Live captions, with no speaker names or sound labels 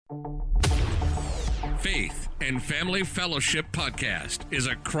Faith and Family Fellowship Podcast is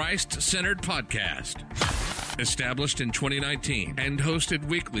a Christ-centered podcast. Established in 2019 and hosted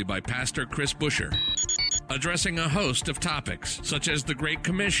weekly by Pastor Chris Busher. Addressing a host of topics such as the Great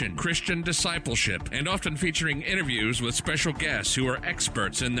Commission, Christian discipleship, and often featuring interviews with special guests who are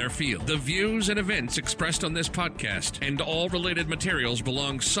experts in their field. The views and events expressed on this podcast and all related materials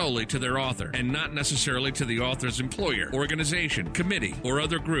belong solely to their author and not necessarily to the author's employer, organization, committee, or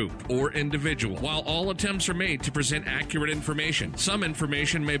other group or individual. While all attempts are made to present accurate information, some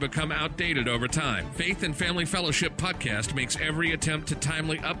information may become outdated over time. Faith and Family Fellowship Podcast makes every attempt to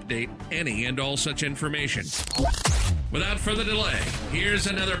timely update any and all such information. Without further delay, here's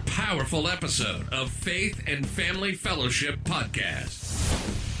another powerful episode of Faith and Family Fellowship Podcast.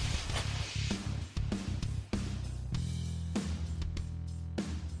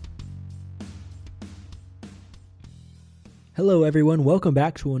 Hello, everyone. Welcome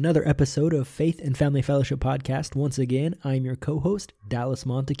back to another episode of Faith and Family Fellowship Podcast. Once again, I'm your co-host, Dallas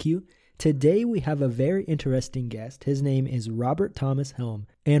Montague. Today, we have a very interesting guest. His name is Robert Thomas Helm,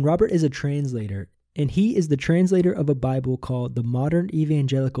 and Robert is a translator. And he is the translator of a Bible called the Modern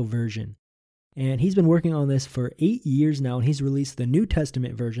Evangelical Version. And he's been working on this for 8 years now, and he's released the New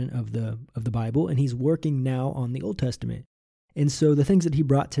Testament version of the Bible, and he's working now on the Old Testament. And so the things that he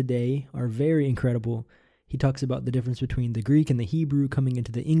brought today are very incredible. He talks about the difference between the Greek and the Hebrew coming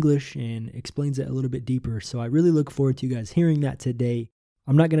into the English and explains it a little bit deeper. So I really look forward to you guys hearing that today.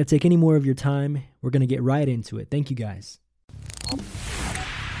 I'm not going to take any more of your time. We're going to get right into it. Thank you, guys.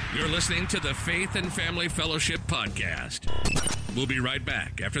 You're listening to the Faith and Family Fellowship Podcast. We'll be right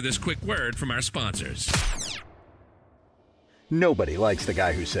back after this quick word from our sponsors. Nobody likes the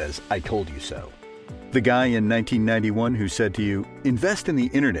guy who says, "I told you so." The guy in 1991 who said to you, "Invest in the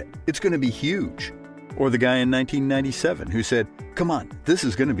internet, it's going to be huge." Or the guy in 1997 who said, "Come on, this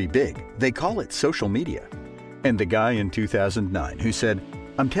is going to be big. They call it social media." And the guy in 2009 who said,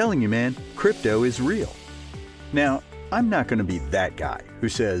 "I'm telling you, man, crypto is real." Now, I'm not going to be that guy who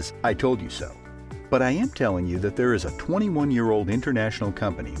says, "I told you so." But I am telling you that there is a 21-year-old international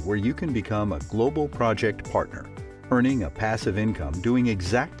company where you can become a global project partner, earning a passive income doing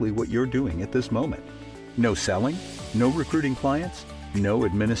exactly what you're doing at this moment. No selling, no recruiting clients, no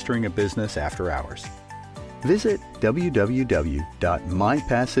administering a business after hours. Visit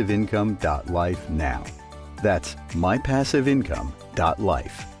www.mypassiveincome.life now. That's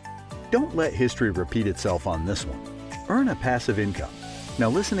mypassiveincome.life. Don't let history repeat itself on this one. Earn a passive income. Now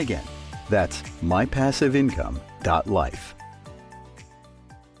listen again. That's mypassiveincome.life.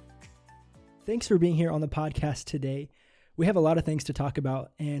 Thanks for being here on the podcast today. We have a lot of things to talk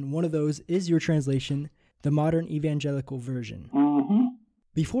about, and one of those is your translation, the Modern Evangelical Version. Mm-hmm.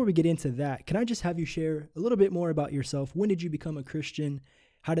 Before we get into that, can I just have you share a little bit more about yourself? When did you become a Christian?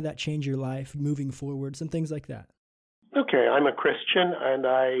 How did that change your life moving forward? Some things like that. Okay, I'm a Christian, and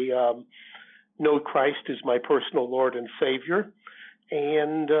I know Christ as my personal Lord and Savior,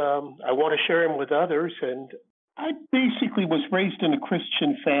 and I want to share him with others. And I basically was raised in a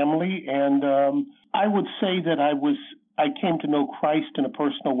Christian family, and I would say that I came to know Christ in a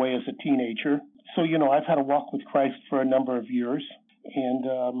personal way as a teenager. So, I've had a walk with Christ for a number of years, and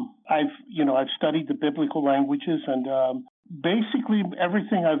I've studied the biblical languages, and basically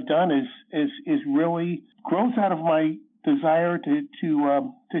everything I've done is really grows out of my desire to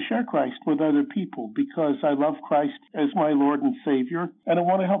share Christ with other people, because I love Christ as my Lord and Savior, and I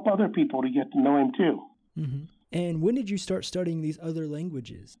want to help other people to get to know him too. Mm-hmm. And when did you start studying these other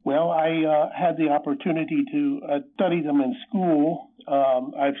languages? Well, I had the opportunity to study them in school.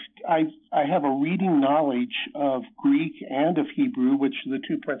 I have a reading knowledge of Greek and of Hebrew, which are the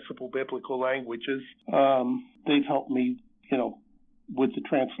two principal biblical languages. They've helped me, with the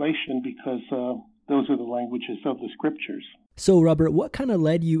translation, because those are the languages of the scriptures. So, Robert, what kind of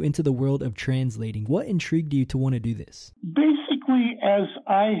led you into the world of translating? What intrigued you to want to do this? Basically, as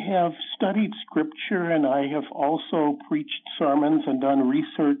I have studied scripture and I have also preached sermons and done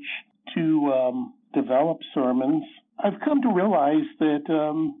research to develop sermons, I've come to realize that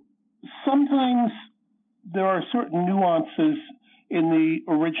sometimes there are certain nuances in the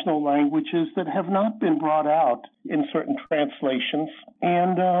original languages that have not been brought out in certain translations.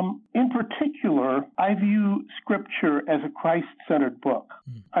 And in particular, I view Scripture as a Christ-centered book.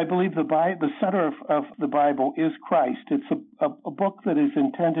 I believe the center of the Bible is Christ. It's a book that is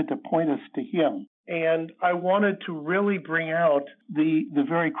intended to point us to Him. And I wanted to really bring out the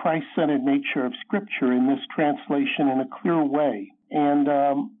very Christ-centered nature of Scripture in this translation in a clear way. And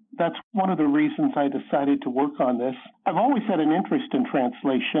that's one of the reasons I decided to work on this. I've always had an interest in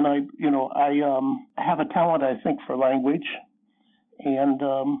translation. I have a talent, I think, for language. And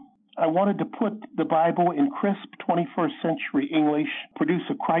I wanted to put the Bible in crisp 21st century English, produce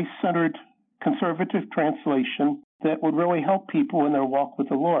a Christ-centered conservative translation that would really help people in their walk with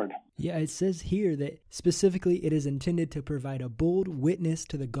the Lord. Yeah, it says here that specifically it is intended to provide a bold witness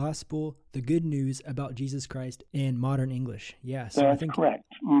to the gospel, the good news about Jesus Christ in modern English. Yeah, so That's I think correct.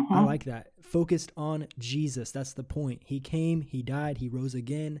 Mm-hmm. I like that. Focused on Jesus. That's the point. He came, he died, he rose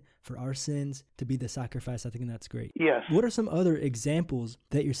again for our sins to be the sacrifice. I think that's great. Yes. What are some other examples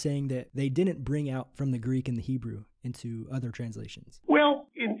that you're saying that they didn't bring out from the Greek and the Hebrew into other translations? Well,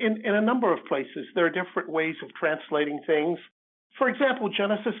 in a number of places, there are different ways of translating things. For example,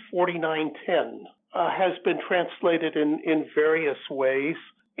 Genesis 49:10 has been translated in various ways.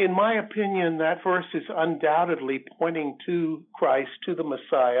 In my opinion, that verse is undoubtedly pointing to Christ, to the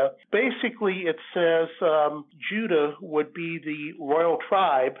Messiah. Basically, it says Judah would be the royal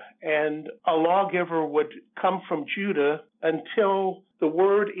tribe, and a lawgiver would come from Judah until the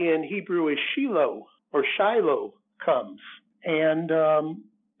word in Hebrew is Shiloh, or Shiloh, comes. And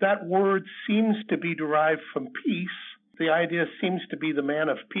that word seems to be derived from peace. The idea seems to be the man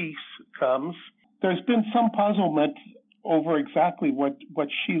of peace comes. There's been some puzzlement over exactly what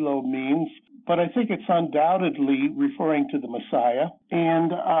Shiloh means, but I think it's undoubtedly referring to the Messiah.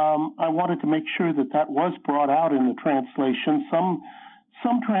 And I wanted to make sure that was brought out in the translation.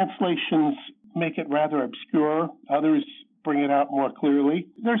 Some translations make it rather obscure. Others bring it out more clearly.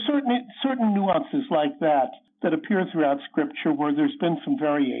 There are certain nuances like that appear throughout Scripture where there's been some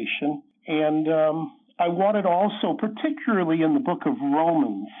variation. And I wanted also, particularly in the book of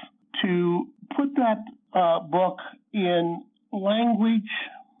Romans, to put that book in language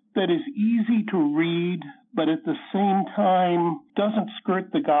that is easy to read, but at the same time doesn't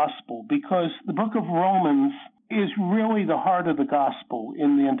skirt the gospel, because the book of Romans is really the heart of the gospel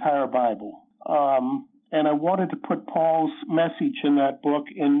in the entire Bible. And I wanted to put Paul's message in that book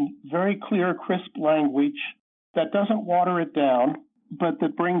in very clear, crisp language that doesn't water it down, but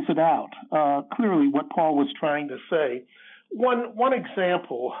that brings it out clearly what Paul was trying to say. One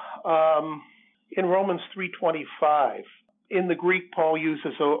example, in Romans 3:25, in the Greek, Paul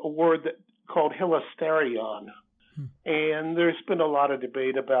uses a word called hilasterion, and there's been a lot of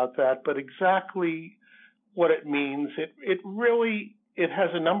debate about that, but exactly what it means, it has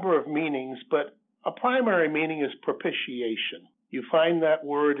a number of meanings, but a primary meaning is propitiation. You find that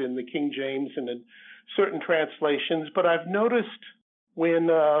word in the King James and in certain translations, but I've noticed when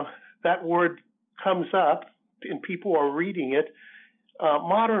that word comes up and people are reading it,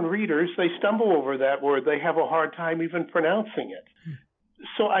 modern readers, they stumble over that word. They have a hard time even pronouncing it.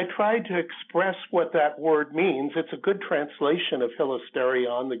 So I tried to express what that word means. It's a good translation of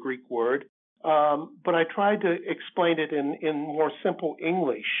hilasterion, the Greek word, but I tried to explain it in more simple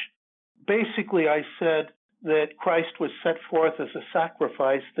English. Basically, I said that Christ was set forth as a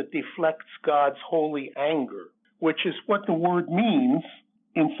sacrifice that deflects God's holy anger, which is what the word means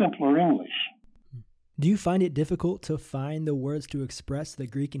in simpler English. Do you find it difficult to find the words to express the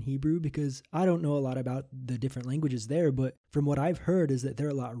Greek and Hebrew? Because I don't know a lot about the different languages there, but from what I've heard is that they're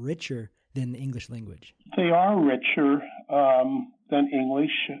a lot richer than the English language. They are richer than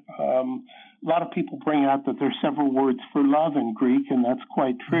English. A lot of people bring out that there's several words for love in Greek, and that's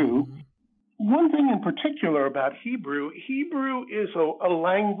quite true. Mm-hmm. One thing in particular about Hebrew is a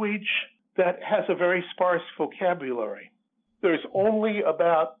language that has a very sparse vocabulary. There's only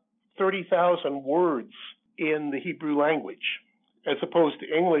about 30,000 words in the Hebrew language, as opposed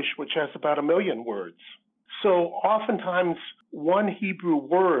to English, which has about 1 million words. So oftentimes, one Hebrew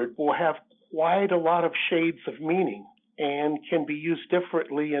word will have quite a lot of shades of meaning and can be used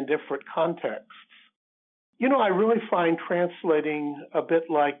differently in different contexts. You know, I really find translating a bit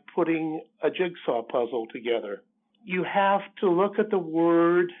like putting a jigsaw puzzle together. You have to look at the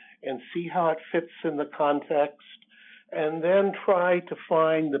word and see how it fits in the context, and then try to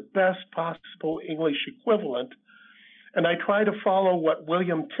find the best possible English equivalent. And I try to follow what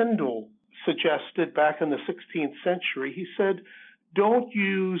William Tyndale suggested back in the 16th century. He said, don't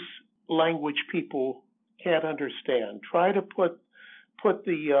use language people can't understand. Try to put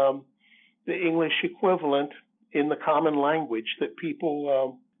the English equivalent in the common language that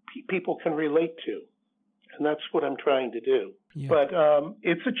people can relate to. And that's what I'm trying to do. Yeah. But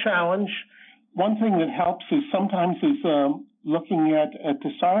it's a challenge. One thing that helps is sometimes looking at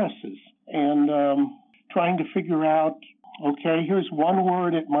thesauruses and trying to figure out, okay, here's one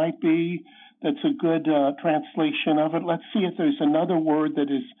word it might be that's a good translation of it. Let's see if there's another word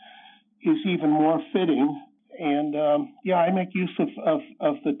that is even more fitting. And I make use of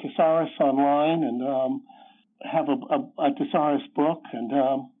the thesaurus online and have a thesaurus book, and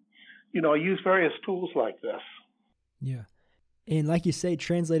I use various tools like this. Yeah. And like you say,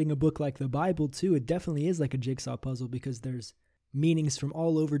 translating a book like the Bible too, it definitely is like a jigsaw puzzle because there's meanings from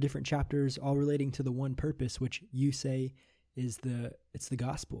all over different chapters, all relating to the one purpose, which you say is it's the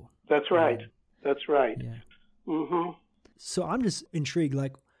gospel. That's right. That's right. Yeah. Mm-hmm. So I'm just intrigued,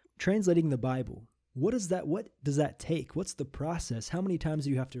 like translating the Bible. What does that take? What's the process? How many times do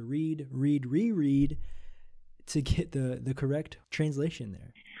you have to reread to get the correct translation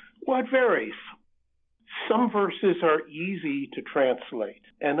there? Well, it varies. Some verses are easy to translate,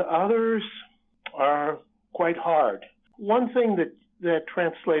 and others are quite hard. One thing that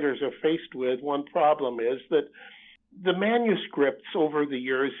translators are faced with, one problem is that the manuscripts over the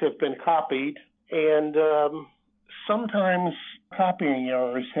years have been copied, and sometimes copying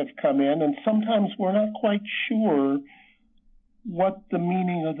errors have come in, and sometimes we're not quite sure what the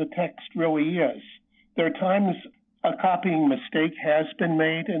meaning of the text really is. There are times a copying mistake has been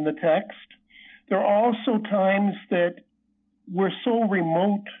made in the text. There are also times that we're so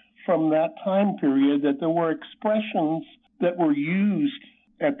remote from that time period that there were expressions that were used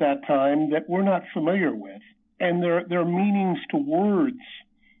at that time that we're not familiar with. And there are meanings to words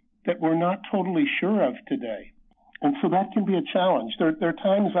that we're not totally sure of today. And so that can be a challenge. There are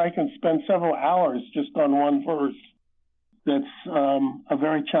times I can spend several hours just on one verse that's a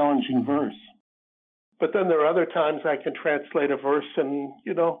very challenging verse. But then there are other times I can translate a verse in,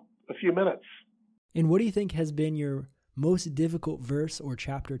 a few minutes. And what do you think has been your most difficult verse or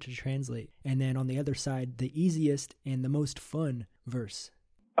chapter to translate? And then on the other side, the easiest and the most fun verse?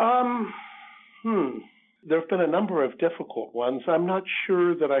 There have been a number of difficult ones. I'm not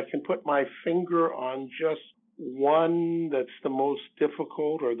sure that I can put my finger on just one that's the most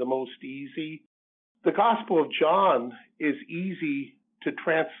difficult or the most easy. The Gospel of John is easy to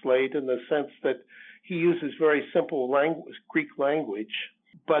translate in the sense that he uses very simple Greek language,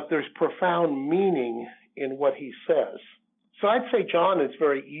 but there's profound meaning in what he says. So I'd say John is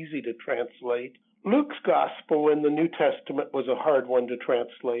very easy to translate. Luke's Gospel in the New Testament was a hard one to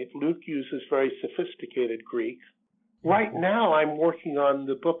translate. Luke uses very sophisticated Greek. Right now, I'm working on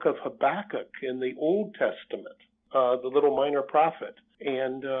the book of Habakkuk in the Old Testament, the little minor prophet.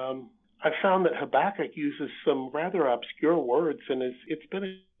 And I found that Habakkuk uses some rather obscure words, and it's been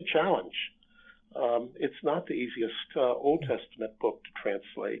a challenge. It's not the easiest Old Testament book to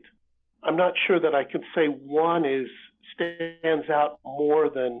translate. I'm not sure that I can say one stands out more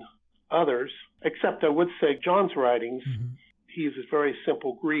than others, except I would say John's writings, he uses very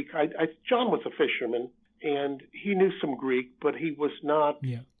simple Greek. John was a fisherman, and he knew some Greek, but he was not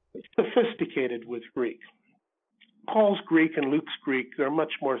sophisticated with Greek. Paul's Greek and Luke's Greek, they're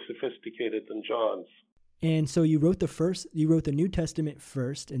much more sophisticated than John's. And so you wrote the New Testament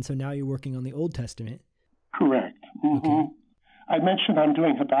first, and so now you're working on the Old Testament. Correct. Mm-hmm. Okay. I mentioned I'm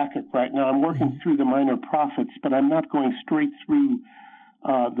doing Habakkuk right now. I'm working through the minor prophets, but I'm not going straight through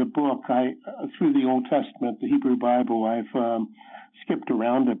the book. Through the Old Testament, the Hebrew Bible, I've skipped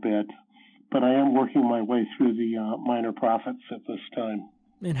around a bit, but I am working my way through the minor prophets at this time.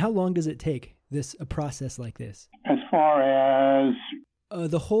 And how long does it take, a process like this? As far as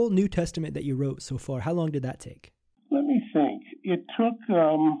the whole New Testament that you wrote so far, how long did that take? Let me think. It took,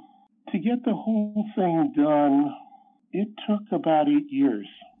 to get the whole thing done, it took about 8 years.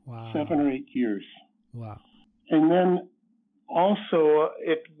 Wow. 7 or 8 years. Wow. And then also,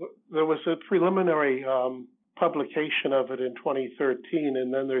 there was a preliminary publication of it in 2013,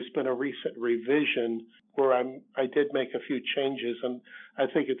 and then there's been a recent revision where I did make a few changes, and I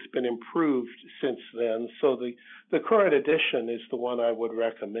think it's been improved since then. So the current edition is the one I would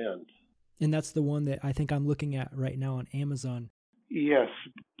recommend. And that's the one that I think I'm looking at right now on Amazon. Yes,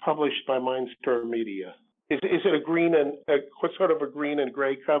 published by Mindstar Media. Is it a green and what sort of a green and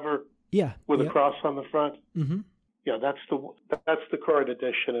gray cover? Yeah, with a cross on the front. Mm-hmm. Yeah, that's the current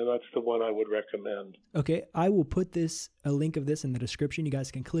edition, and that's the one I would recommend. Okay, I will put a link of this in the description. You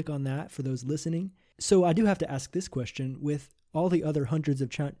guys can click on that for those listening. So I do have to ask this question: with all the other hundreds of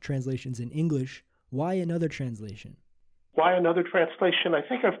translations in English, why another translation? Why another translation? I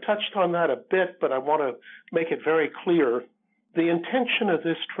think I've touched on that a bit, but I want to make it very clear. The intention of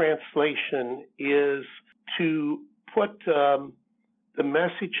this translation is to put the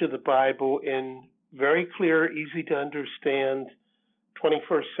message of the Bible in very clear, easy to understand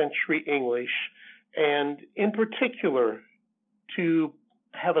 21st century English, and in particular to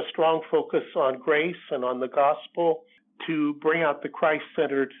have a strong focus on grace and on the gospel, to bring out the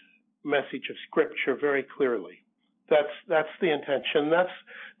Christ-centered message of Scripture very clearly. That's the intention.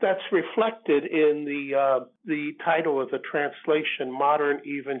 That's reflected in the title of the translation, Modern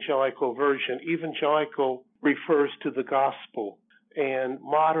Evangelical Version. Evangelical refers to the gospel, and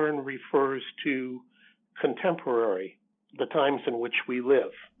modern refers to contemporary. the times in which we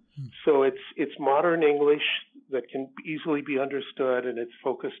live. So it's modern English that can easily be understood, and it's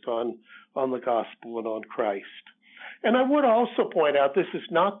focused on the gospel and on Christ. And I would also point out this is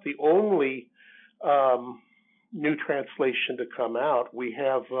not the only new translation to come out. We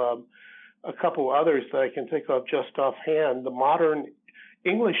have a couple others that I can think of just offhand. The Modern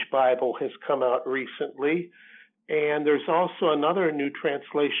English Bible has come out recently, and there's also another new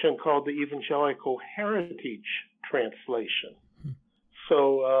translation called the Evangelical Heritage Translation.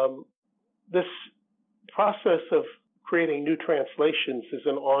 So this process of creating new translations is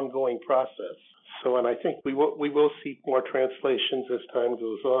an ongoing process. So, and I think we will see more translations as time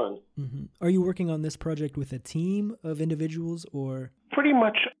goes on. Mm-hmm. Are you working on this project with a team of individuals, or? Pretty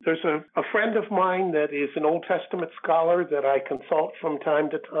much. There's a friend of mine that is an Old Testament scholar that I consult from time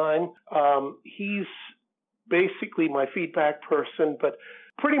to time. He's basically my feedback person, but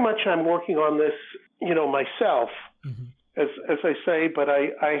pretty much I'm working on this, myself. Mm-hmm. As I say, but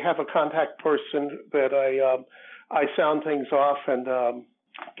I have a contact person that I sound things off and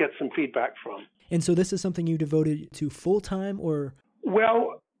get some feedback from. And so this is something you devoted to full-time, or?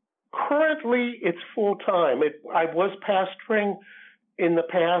 Well, currently it's full-time. I was pastoring in the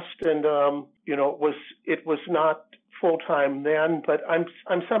past, and it was not full-time then, but I'm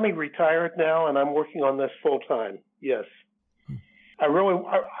semi-retired now, and I'm working on this full-time. Yes.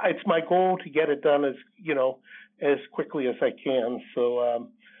 It's my goal to get it done as quickly as I can. So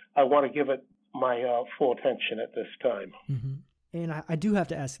I want to give it my full attention at this time. Mm-hmm. And I do have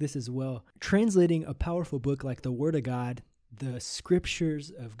to ask this as well. Translating a powerful book like the Word of God, the Scriptures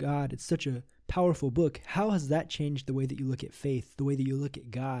of God, it's such a powerful book. How has that changed the way that you look at faith, the way that you look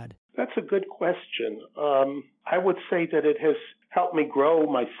at God? That's a good question. I would say that it has helped me grow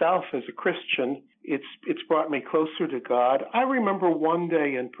myself as a Christian. It's brought me closer to God. I remember one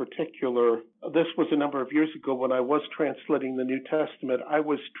day in particular, this was a number of years ago when I was translating the New Testament. I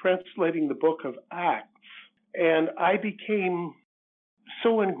was translating the book of Acts, and I became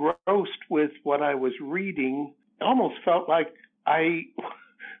so engrossed with what I was reading, I almost felt like I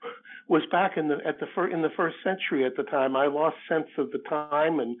was back in the first century at the time. I lost sense of the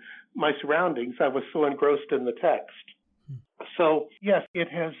time and my surroundings. I was so engrossed in the text. So yes, it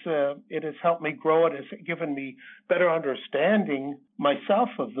has helped me grow. It has given me better understanding myself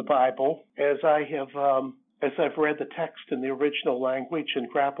of the Bible as I've read the text in the original language and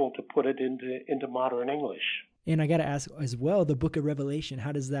grappled to put it into modern English. And I got to ask as well, the book of Revelation,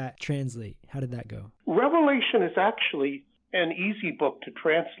 how does that translate? How did that go? Revelation is actually an easy book to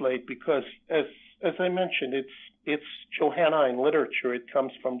translate because, as I mentioned, it's Johannine literature. It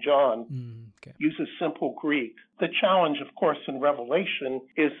comes from John, uses simple Greek. The challenge, of course, in Revelation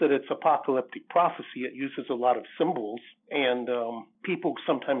is that it's apocalyptic prophecy. It uses a lot of symbols, and people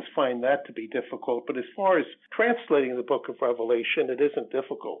sometimes find that to be difficult. But as far as translating the book of Revelation, it isn't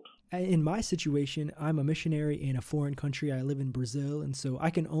difficult. In my situation, I'm a missionary in a foreign country. I live in Brazil, and so I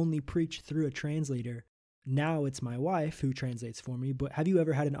can only preach through a translator. Now it's my wife who translates for me, but have you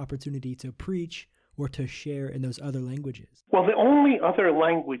ever had an opportunity to preach or to share in those other languages? Well, the only other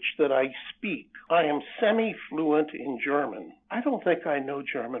language that I speak, I am semi-fluent in German. I don't think I know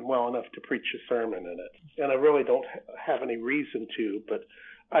German well enough to preach a sermon in it, and I really don't have any reason to, but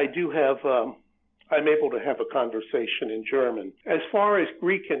I do have, I'm able to have a conversation in German. As far as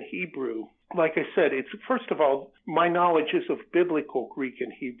Greek and Hebrew, like I said, it's first of all, my knowledge is of biblical Greek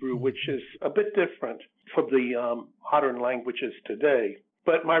and Hebrew, which is a bit different from the modern languages today.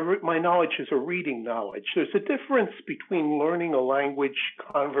 But my knowledge is a reading knowledge. There's a difference between learning a language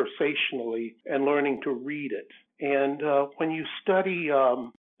conversationally and learning to read it. And when you study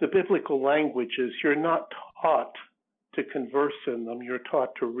the biblical languages, you're not taught to converse in them, you're taught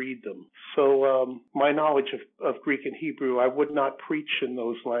to read them. So my knowledge of Greek and Hebrew, I would not preach in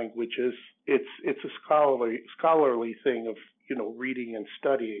those languages. It's a scholarly thing of, reading and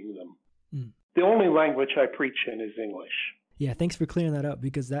studying them. Mm. The only language I preach in is English. Yeah, thanks for clearing that up,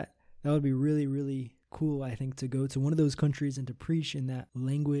 because that would be really, really cool, I think, to go to one of those countries and to preach in that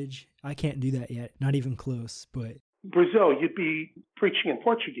language. I can't do that yet, not even close, but... Brazil, you'd be preaching in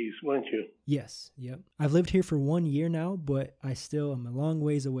Portuguese, wouldn't you? Yes, yep. I've lived here for 1 year now, but I still am a long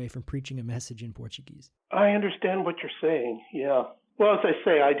ways away from preaching a message in Portuguese. I understand what you're saying, yeah. Well, as I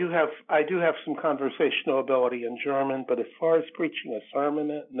say, I do have some conversational ability in German, but as far as preaching a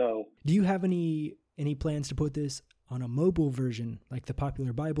sermon, no. Do you have any plans to put this on a mobile version, like the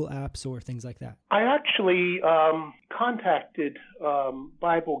popular Bible apps or things like that? I actually contacted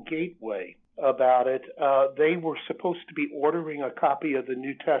Bible Gateway about it. They were supposed to be ordering a copy of the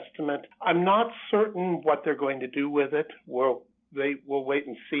New Testament. I'm not certain what they're going to do with it. Well, they will wait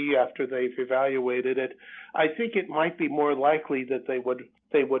and see after they've evaluated it. I think it might be more likely that they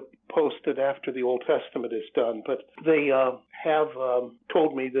would post it after the Old Testament is done, but they have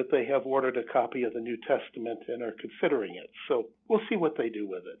told me that they have ordered a copy of the New Testament and are considering it. So we'll see what they do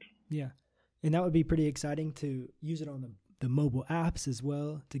with it. Yeah, and that would be pretty exciting to use it on the mobile apps as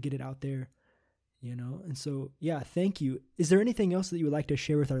well, to get it out there, And so, yeah, thank you. Is there anything else that you would like to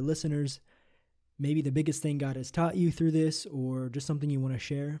share with our listeners? Maybe the biggest thing God has taught you through this, or just something you want to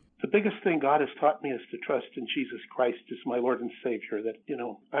share? The biggest thing God has taught me is to trust in Jesus Christ as my Lord and Savior. That,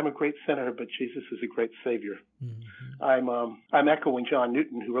 I'm a great sinner, but Jesus is a great Savior. Mm-hmm. I'm echoing John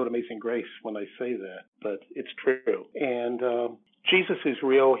Newton, who wrote Amazing Grace, when I say that, but it's true. And Jesus is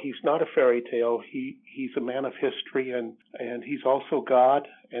real. He's not a fairy tale. He's a man of history, and he's also God,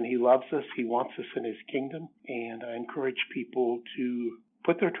 and he loves us. He wants us in his kingdom. And I encourage people to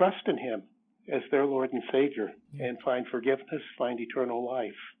put their trust in him as their Lord and Savior, and find forgiveness, find eternal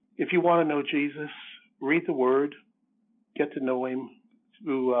life. If you want to know Jesus, read the Word, get to know him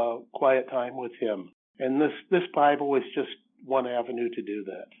through quiet time with him. And this Bible is just one avenue to do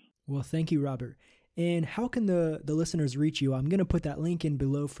that. Well, thank you, Robert. And how can the listeners reach you? I'm going to put that link in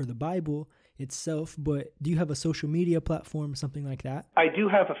below for the Bible itself, but do you have a social media platform, something like that? I do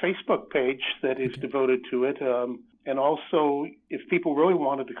have a Facebook page that is devoted to it. And also, if people really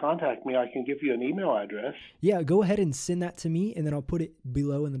wanted to contact me, I can give you an email address. Yeah, go ahead and send that to me, and then I'll put it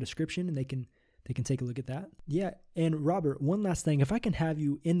below in the description, and they can take a look at that. Yeah, and Robert, one last thing. If I can have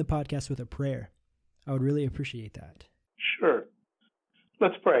you in the podcast with a prayer, I would really appreciate that. Sure.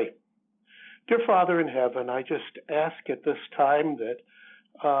 Let's pray. Dear Father in heaven, I just ask at this time that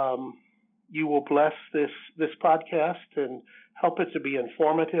you will bless this podcast and help it to be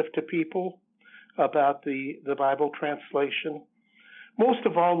informative to people about the Bible translation. Most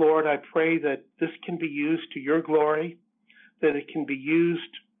of all, Lord, I pray that this can be used to your glory, that it can be used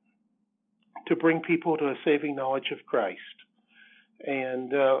to bring people to a saving knowledge of Christ.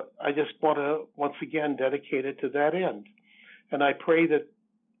 And I just want to once again dedicate it to that end. And I pray that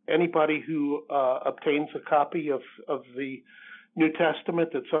anybody who obtains a copy of the New Testament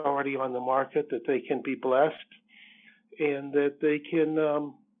that's already on the market, that they can be blessed, and that they can,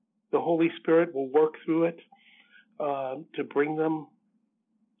 the Holy Spirit will work through it to bring them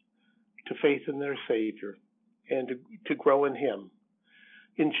to faith in their Savior and to grow in him.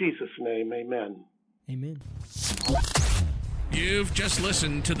 In Jesus' name, amen. Amen. You've just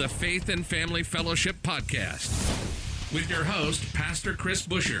listened to the Faith and Family Fellowship Podcast with your host, Pastor Chris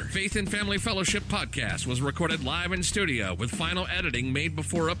Busher. Faith and Family Fellowship Podcast was recorded live in studio with final editing made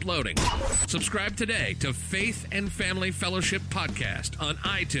before uploading. Subscribe today to Faith and Family Fellowship Podcast on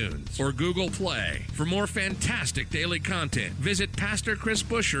iTunes or Google Play. For more fantastic daily content, visit Pastor Chris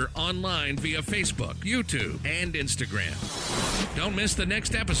Busher online via Facebook, YouTube, and Instagram. Don't miss the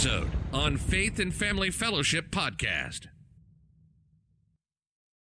next episode on Faith and Family Fellowship Podcast.